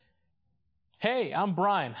Hey, I'm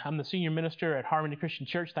Brian. I'm the senior minister at Harmony Christian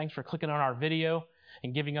Church. Thanks for clicking on our video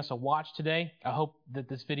and giving us a watch today. I hope that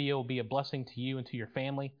this video will be a blessing to you and to your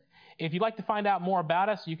family. If you'd like to find out more about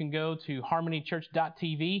us, you can go to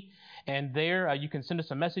harmonychurch.tv, and there you can send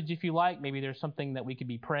us a message if you like. Maybe there's something that we could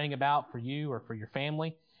be praying about for you or for your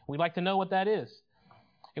family. We'd like to know what that is.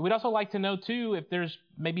 And we'd also like to know, too, if there's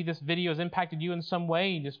maybe this video has impacted you in some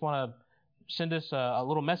way, you just want to send us a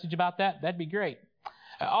little message about that, that'd be great.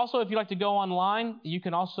 Also, if you'd like to go online, you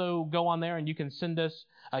can also go on there and you can send us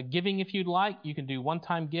giving if you'd like. You can do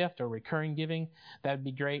one-time gift or recurring giving. That'd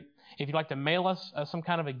be great. If you'd like to mail us some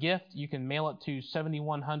kind of a gift, you can mail it to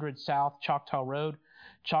 7100 South Choctaw Road,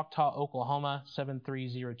 Choctaw, Oklahoma,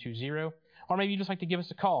 73020. Or maybe you'd just like to give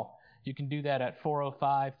us a call. You can do that at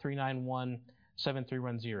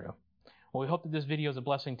 405-391-7310. Well, we hope that this video is a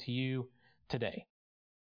blessing to you today.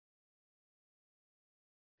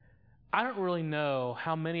 I don't really know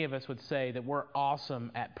how many of us would say that we're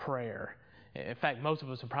awesome at prayer. In fact, most of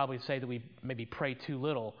us would probably say that we maybe pray too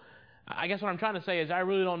little. I guess what I'm trying to say is I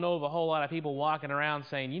really don't know of a whole lot of people walking around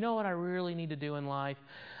saying, you know what I really need to do in life?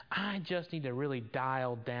 I just need to really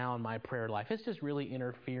dial down my prayer life. It's just really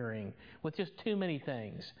interfering with just too many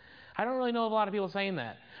things. I don't really know of a lot of people saying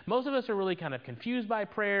that. Most of us are really kind of confused by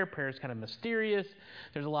prayer. Prayer is kind of mysterious.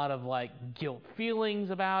 There's a lot of guilt feelings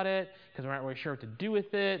about it because we're not really sure what to do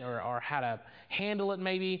with it or how to handle it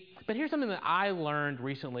maybe. But here's something that I learned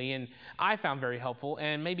recently and I found very helpful,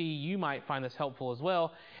 and maybe you might find this helpful as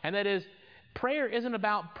well, and that is prayer isn't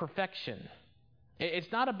about perfection.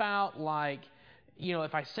 It's not about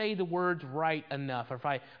if I say the words right enough, or if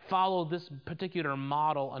I follow this particular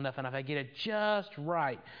model enough, and if I get it just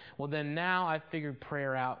right, well then now I've figured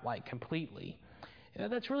prayer out completely.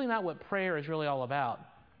 That's really not what prayer is really all about.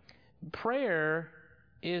 Prayer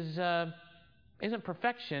isn't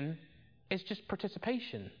perfection, it's just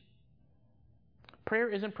participation. Prayer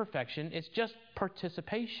isn't perfection, it's just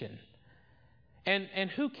participation.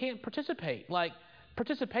 And who can't participate?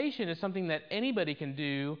 Participation is something that anybody can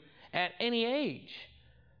do at any age.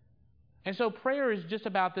 And so prayer is just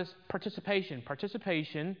about this participation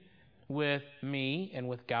with me and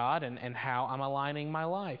with God and how I'm aligning my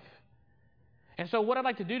life. And so what I'd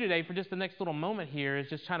like to do today for just the next little moment here is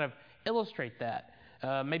just kind of illustrate that.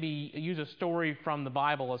 Maybe use a story from the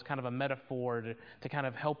Bible as kind of a metaphor to kind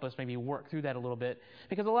of help us maybe work through that a little bit.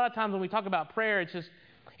 Because a lot of times when we talk about prayer, it's this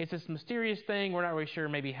mysterious thing. We're not really sure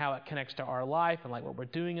maybe how it connects to our life and what we're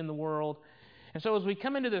doing in the world. And so as we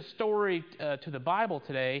come into this story to the Bible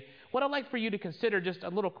today, what I'd like for you to consider just a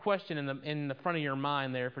little question in the front of your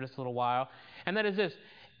mind there for just a little while, and that is this: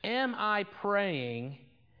 am I praying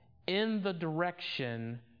in the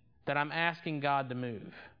direction that I'm asking God to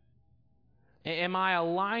move? Am I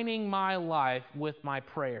aligning my life with my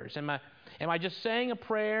prayers? Am I just saying a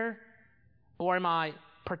prayer, or am I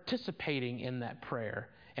participating in that prayer?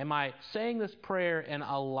 Am I saying this prayer and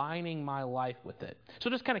aligning my life with it? So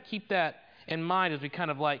just kind of keep that in mind as we kind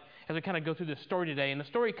of go through this story today. And the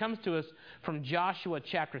story comes to us from Joshua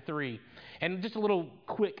chapter 3. And just a little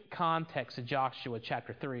quick context of Joshua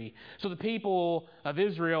chapter 3. So the people of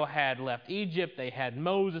Israel had left Egypt. They had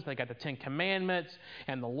Moses. They got the Ten Commandments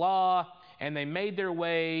and the law. And they made their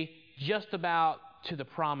way just about to the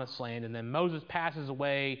Promised Land. And then Moses passes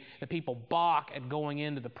away. The people balk at going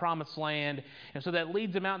into the Promised Land. And so that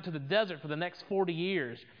leads them out into the desert for the next 40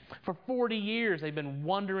 years. For 40 years, they've been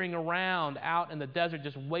wandering around out in the desert,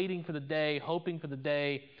 just waiting for the day, hoping for the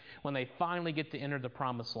day when they finally get to enter the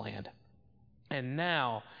Promised Land. And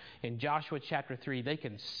now, in Joshua chapter 3, they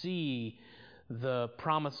can see the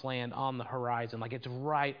Promised Land on the horizon, it's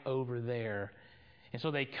right over there. And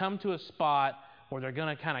so they come to a spot where they're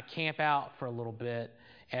going to kind of camp out for a little bit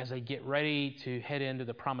as they get ready to head into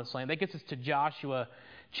the Promised Land. That gets us to Joshua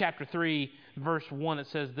chapter 3, verse 1. It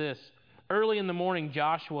says this: early in the morning,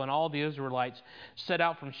 Joshua and all the Israelites set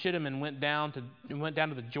out from Shittim and went down to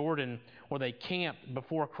the Jordan, where they camped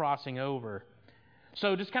before crossing over.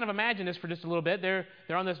 So just kind of imagine this for just a little bit. They're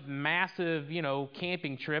on this massive,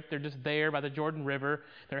 camping trip. They're just there by the Jordan River.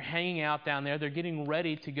 They're hanging out down there. They're getting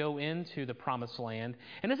ready to go into the Promised Land.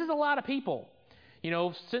 And this is a lot of people.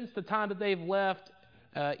 Since the time that they've left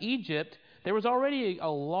Egypt, there was already a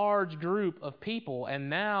large group of people. And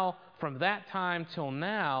now, from that time till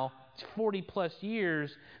now, 40 plus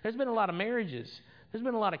years, there's been a lot of marriages. There's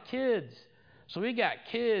been a lot of kids. So we got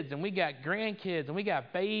kids and we got grandkids and we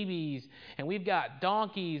got babies and we've got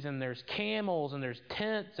donkeys and there's camels and there's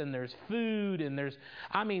tents and there's food and this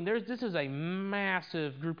is a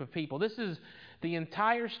massive group of people. This is the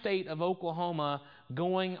entire state of Oklahoma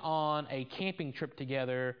going on a camping trip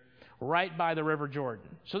together right by the River Jordan.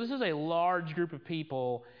 So this is a large group of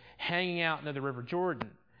people hanging out near the River Jordan.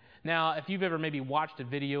 Now, if you've ever maybe watched a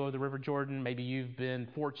video of the River Jordan, maybe you've been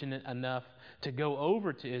fortunate enough to go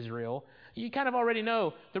over to Israel, you kind of already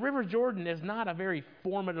know the River Jordan is not a very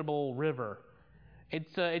formidable river.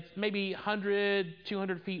 It's maybe 100,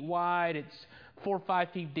 200 feet wide. It's 4 or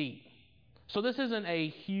 5 feet deep. So this isn't a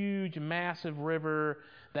huge, massive river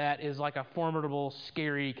that is like a formidable,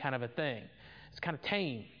 scary kind of a thing. It's kind of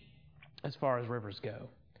tame as far as rivers go.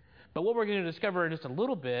 But what we're going to discover in just a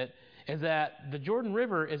little bit is that the Jordan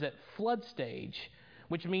River is at flood stage,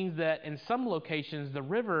 which means that in some locations the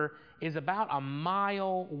river is about a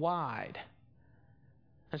mile wide.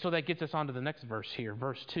 And so that gets us on to the next verse here,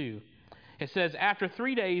 verse 2. It says, "After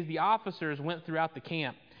 3 days the officers went throughout the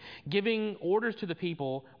camp, giving orders to the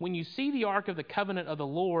people, 'When you see the ark of the covenant of the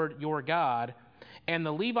Lord your God and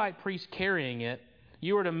the Levite priests carrying it,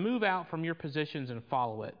 you are to move out from your positions and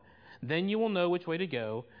follow it. Then you will know which way to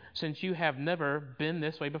go, since you have never been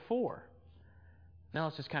this way before.'" Now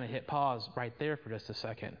let's just kind of hit pause right there for just a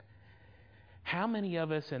second. How many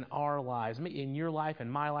of us in our lives, in your life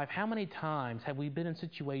and my life, how many times have we been in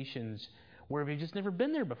situations where we've just never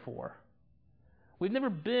been there before? We've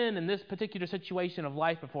never been in this particular situation of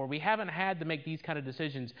life before. We haven't had to make these kind of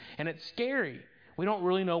decisions, and it's scary. We don't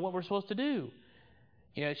really know what we're supposed to do.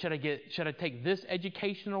 You know, should I take this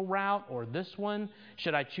educational route or this one?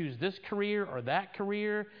 Should I choose this career or that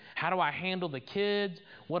career? How do I handle the kids?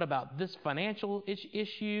 What about this financial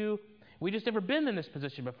issue? We just never been in this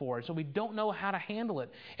position before, so we don't know how to handle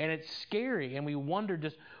it. And it's scary, and we wonder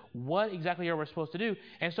just what exactly are we supposed to do.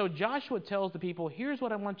 And so Joshua tells the people, here's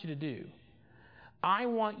what I want you to do. I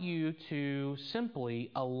want you to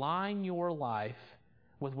simply align your life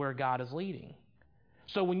with where God is leading.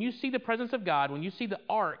 So when you see the presence of God, when you see the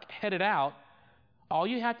ark headed out, all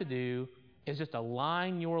you have to do is just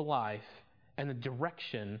align your life in the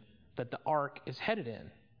direction that the ark is headed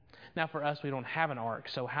in. Now for us, we don't have an ark,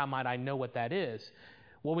 so how might I know what that is?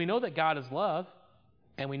 Well, we know that God is love,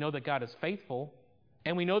 and we know that God is faithful,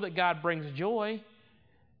 and we know that God brings joy.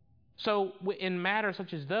 So in matters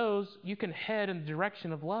such as those, you can head in the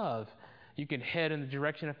direction of love. You can head in the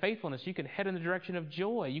direction of faithfulness. You can head in the direction of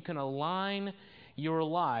joy. You can align your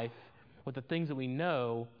life with the things that we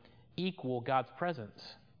know equal God's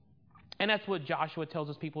presence. And that's what Joshua tells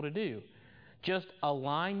his people to do. Just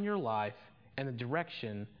align your life in the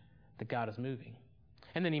direction that God is moving.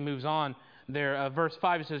 And then he moves on there. Verse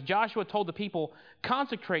 5, it says, "Joshua told the people,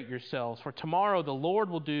 'Consecrate yourselves, for tomorrow the Lord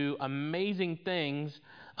will do amazing things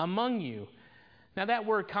among you.'" Now that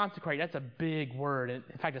word consecrate, that's a big word.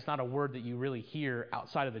 In fact, it's not a word that you really hear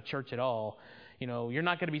outside of the church at all. You know, you're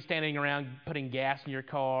not going to be standing around putting gas in your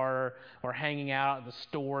car or hanging out at the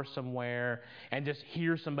store somewhere and just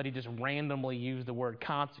hear somebody just randomly use the word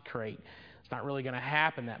consecrate. It's not really going to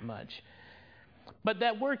happen that much. But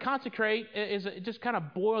that word consecrate is just kind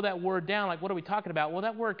of boil that word down. Like, what are we talking about? Well,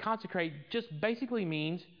 that word consecrate just basically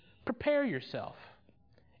means prepare yourself.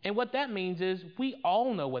 And what that means is we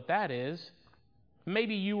all know what that is.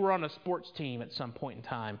 Maybe you were on a sports team at some point in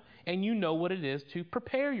time, and you know what it is to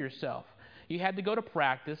prepare yourself. You had to go to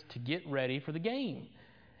practice to get ready for the game.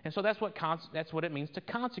 And so that's what it means to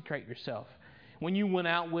consecrate yourself. When you went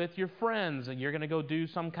out with your friends and you're going to go do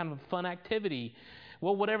some kind of fun activity,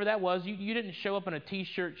 well, whatever that was, you didn't show up in a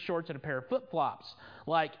t-shirt, shorts, and a pair of flip-flops.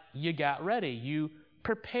 Like, you got ready. You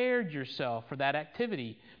prepared yourself for that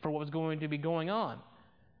activity, for what was going to be going on.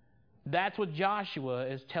 That's what Joshua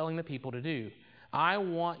is telling the people to do. I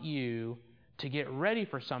want you to get ready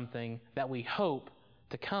for something that we hope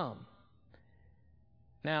to come.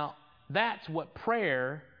 Now, that's what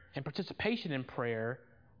prayer and participation in prayer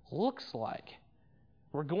looks like.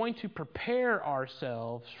 We're going to prepare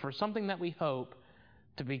ourselves for something that we hope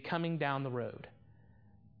to be coming down the road.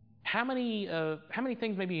 How many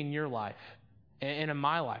things maybe in your life, and in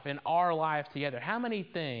my life, in our life together, how many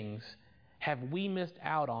things have we missed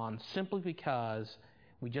out on simply because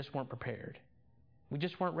we just weren't prepared? We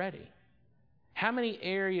just weren't ready. How many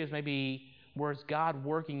areas maybe was God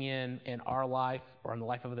working in our life or in the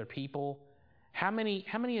life of other people? How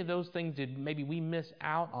many of those things did maybe we miss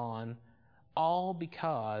out on, all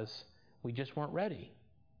because we just weren't ready?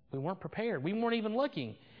 We weren't prepared. We weren't even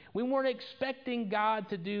looking. We weren't expecting God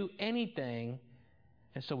to do anything,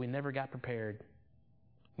 and so we never got prepared.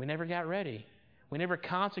 We never got ready. We never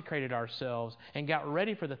consecrated ourselves and got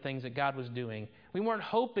ready for the things that God was doing. We weren't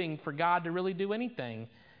hoping for God to really do anything,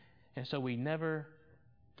 and so we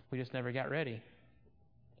just never got ready.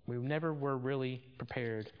 We never were really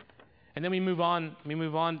prepared. And then we move on,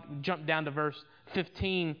 jump down to verse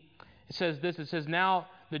 15. It says this, it says, "Now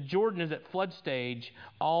the Jordan is at flood stage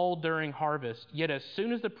all during harvest. Yet as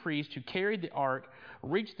soon as the priests who carried the ark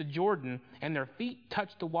reached the Jordan, and their feet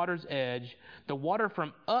touched the water's edge, the water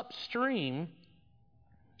from upstream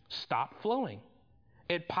stopped flowing.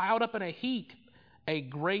 It piled up in a heap a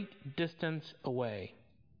great distance away.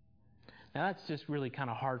 Now that's just really kind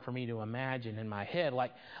of hard for me to imagine in my head.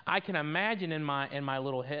 Like, I can imagine in my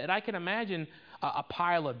little head, I can imagine a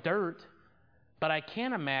pile of dirt, but I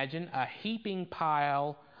can't imagine a heaping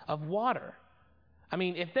pile of water. I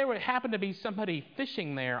mean, if there happened to be somebody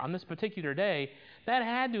fishing there on this particular day, that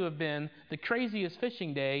had to have been the craziest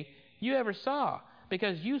fishing day you ever saw,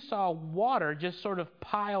 because you saw water just sort of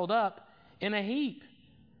piled up in a heap.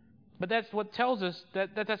 But that's what tells us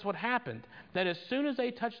that's what happened. That as soon as they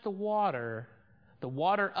touched the water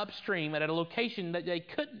upstream at a location that they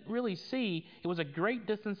couldn't really see, it was a great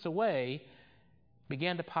distance away,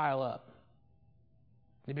 began to pile up.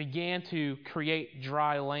 It began to create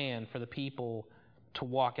dry land for the people to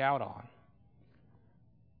walk out on.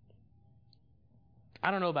 I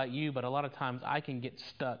don't know about you, but a lot of times I can get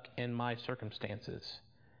stuck in my circumstances.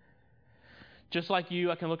 Just like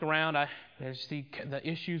you, I can look around. I see the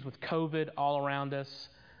issues with COVID all around us.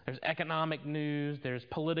 There's economic news. There's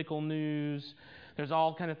political news. There's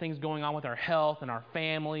all kind of things going on with our health and our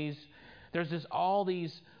families. There's just all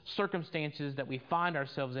these circumstances that we find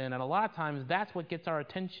ourselves in, and a lot of times that's what gets our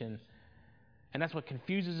attention. And that's what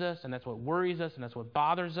confuses us, and that's what worries us, and that's what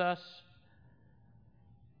bothers us.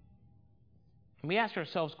 And we ask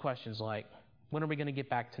ourselves questions like, when are we going to get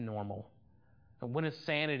back to normal? And when is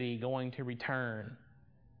sanity going to return?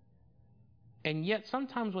 And yet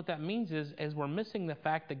sometimes what that means is we're missing the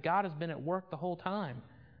fact that God has been at work the whole time.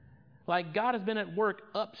 Like, God has been at work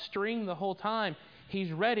upstream the whole time.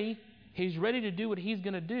 He's ready. He's ready to do what He's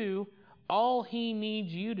going to do. All He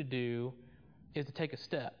needs you to do is to take a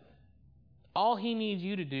step. All He needs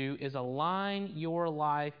you to do is align your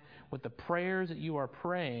life with the prayers that you are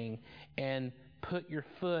praying and put your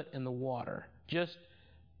foot in the water. Just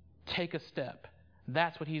take a step.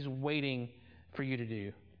 That's what He's waiting for you to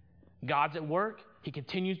do. God's at work. He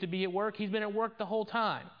continues to be at work. He's been at work the whole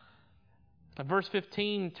time. Verse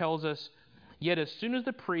 15 tells us, "Yet as soon as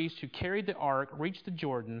the priests who carried the ark reached the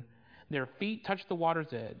Jordan, their feet touched the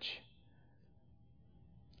water's edge."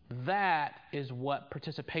 That is what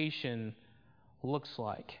participation looks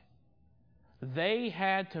like. They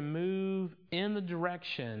had to move in the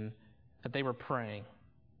direction that they were praying.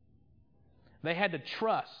 They had to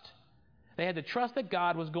trust. They had to trust that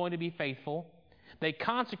God was going to be faithful. They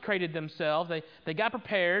consecrated themselves. They got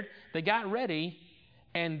prepared. They got ready.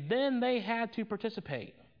 And then they had to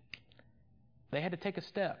participate. They had to take a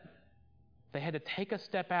step. They had to take a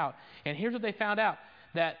step out. And here's what they found out.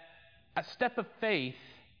 That a step of faith,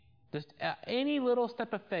 just any little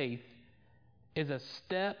step of faith, is a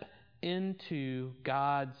step into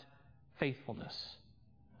God's faithfulness.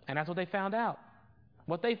 And that's what they found out.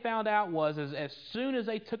 What they found out was as soon as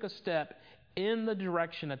they took a step in the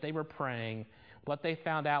direction that they were praying, what they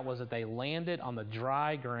found out was that they landed on the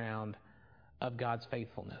dry ground of God's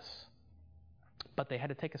faithfulness. But they had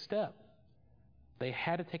to take a step. They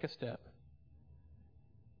had to take a step.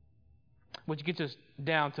 Which gets us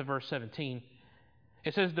down to verse 17.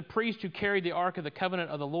 It says, "The priest who carried the ark of the covenant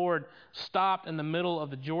of the Lord stopped in the middle of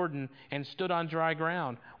the Jordan and stood on dry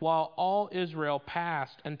ground, while all Israel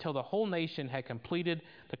passed until the whole nation had completed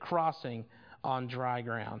the crossing on dry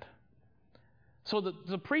ground." So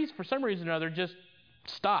the priest, for some reason or other, just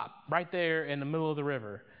stopped right there in the middle of the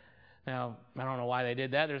river. Now, I don't know why they did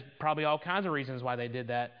that. There's probably all kinds of reasons why they did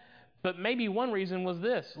that. But maybe one reason was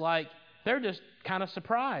this. Like, they're just kind of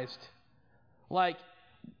surprised. Like,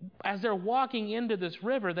 as they're walking into this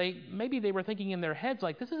river, maybe they were thinking in their heads,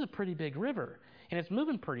 like, this is a pretty big river, and it's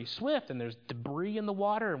moving pretty swift, and there's debris in the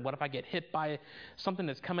water, and what if I get hit by something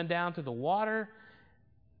that's coming down through the water?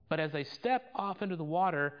 But as they step off into the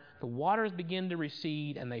waters begin to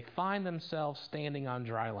recede, and they find themselves standing on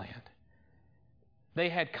dry land. They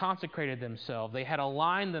had consecrated themselves. They had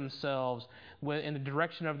aligned themselves in the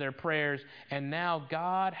direction of their prayers, and now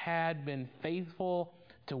God had been faithful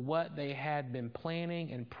to what they had been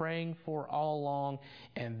planning and praying for all along,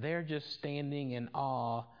 and they're just standing in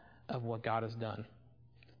awe of what God has done.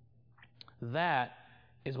 That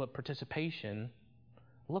is what participation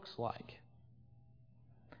looks like.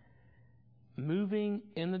 Moving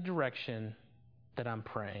in the direction that I'm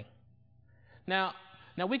praying. Now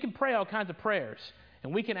we can pray all kinds of prayers,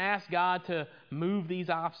 and we can ask God to move these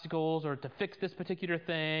obstacles, or to fix this particular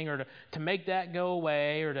thing, or to make that go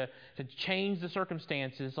away, or to change the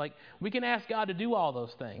circumstances. Like, we can ask God to do all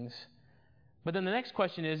those things. But then the next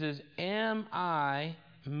question is am I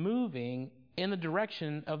moving in the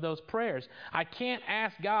direction of those prayers? I can't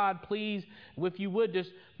ask God, please, if you would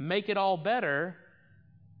just make it all better,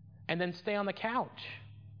 and then stay on the couch.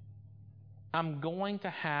 I'm going to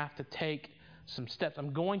have to take some steps.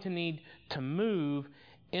 I'm going to need to move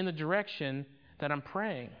in the direction that I'm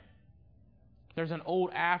praying. There's an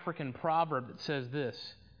old African proverb that says this: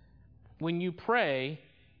 when you pray,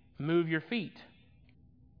 move your feet.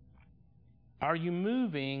 Are you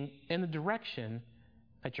moving in the direction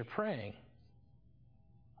that you're praying?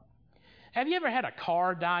 Have you ever had a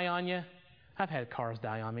car die on you? I've had cars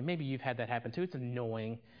die on me. Maybe you've had that happen too. It's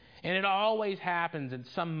annoying. And it always happens at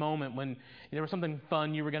some moment when there was something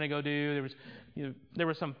fun you were going to go do. There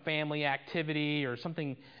was some family activity or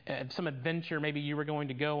something, some adventure maybe you were going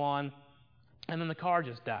to go on, and then the car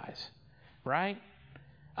just dies, right?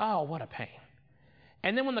 Oh, what a pain.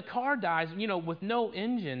 And then when the car dies, with no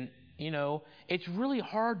engine, it's really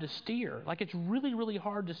hard to steer. Like, it's really, really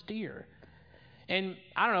hard to steer. And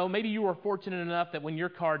I don't know, maybe you were fortunate enough that when your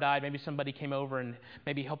car died, maybe somebody came over and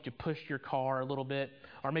maybe helped you push your car a little bit.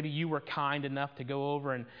 Or maybe you were kind enough to go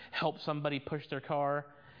over and help somebody push their car.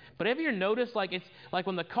 But have you ever noticed, it's like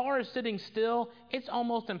when the car is sitting still, it's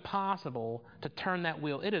almost impossible to turn that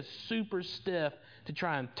wheel. It is super stiff to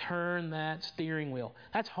try and turn that steering wheel.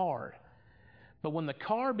 That's hard. But when the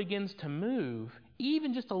car begins to move,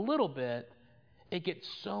 even just a little bit, it gets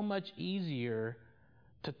so much easier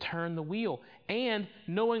to turn the wheel. And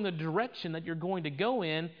knowing the direction that you're going to go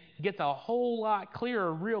in gets a whole lot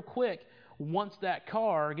clearer real quick once that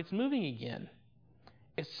car gets moving again.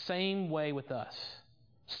 It's the same way with us.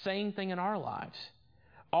 Same thing in our lives.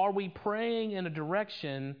 Are we praying in a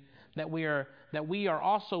direction that we are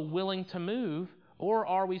also willing to move, or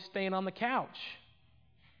are we staying on the couch?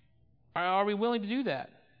 Are we willing to do that?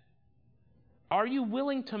 Are you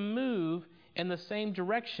willing to move in the same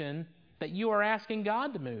direction that you are asking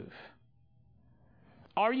God to move?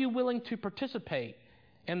 Are you willing to participate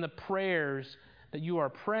in the prayers that you are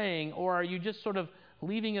praying, or are you just sort of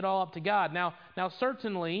leaving it all up to God? Now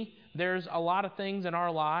certainly there's a lot of things in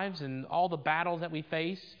our lives and all the battles that we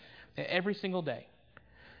face every single day.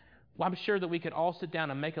 Well, I'm sure that we could all sit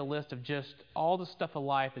down and make a list of just all the stuff of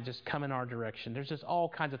life that just come in our direction. There's just all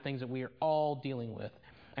kinds of things that we are all dealing with.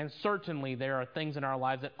 And certainly there are things in our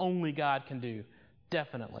lives that only God can do.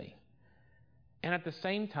 Definitely. And at the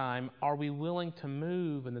same time, are we willing to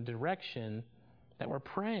move in the direction that we're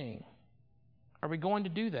praying? Are we going to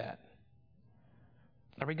do that?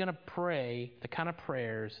 Are we going to pray the kind of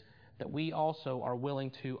prayers that we also are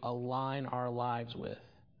willing to align our lives with?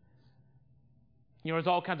 There's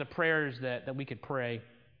all kinds of prayers that we could pray.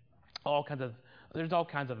 There's all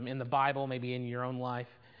kinds of them in the Bible, maybe in your own life.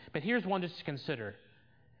 But here's one just to consider.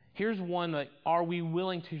 Here's one that, are we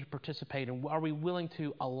willing to participate in? Are we willing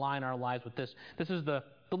to align our lives with this? This is the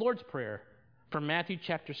Lord's Prayer from Matthew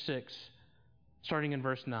chapter 6, starting in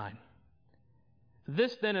verse 9.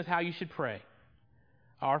 This then is how you should pray.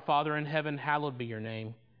 Our Father in heaven, hallowed be your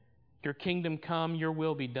name. Your kingdom come, your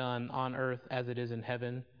will be done on earth as it is in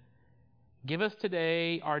heaven. Give us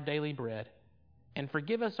today our daily bread, and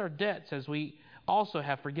forgive us our debts as we also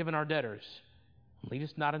have forgiven our debtors. Lead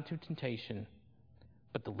us not into temptation,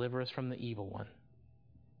 but deliver us from the evil one.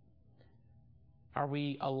 Are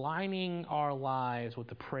we aligning our lives with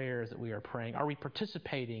the prayers that we are praying? Are we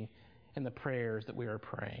participating in the prayers that we are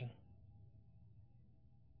praying?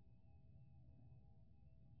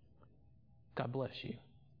 God bless you.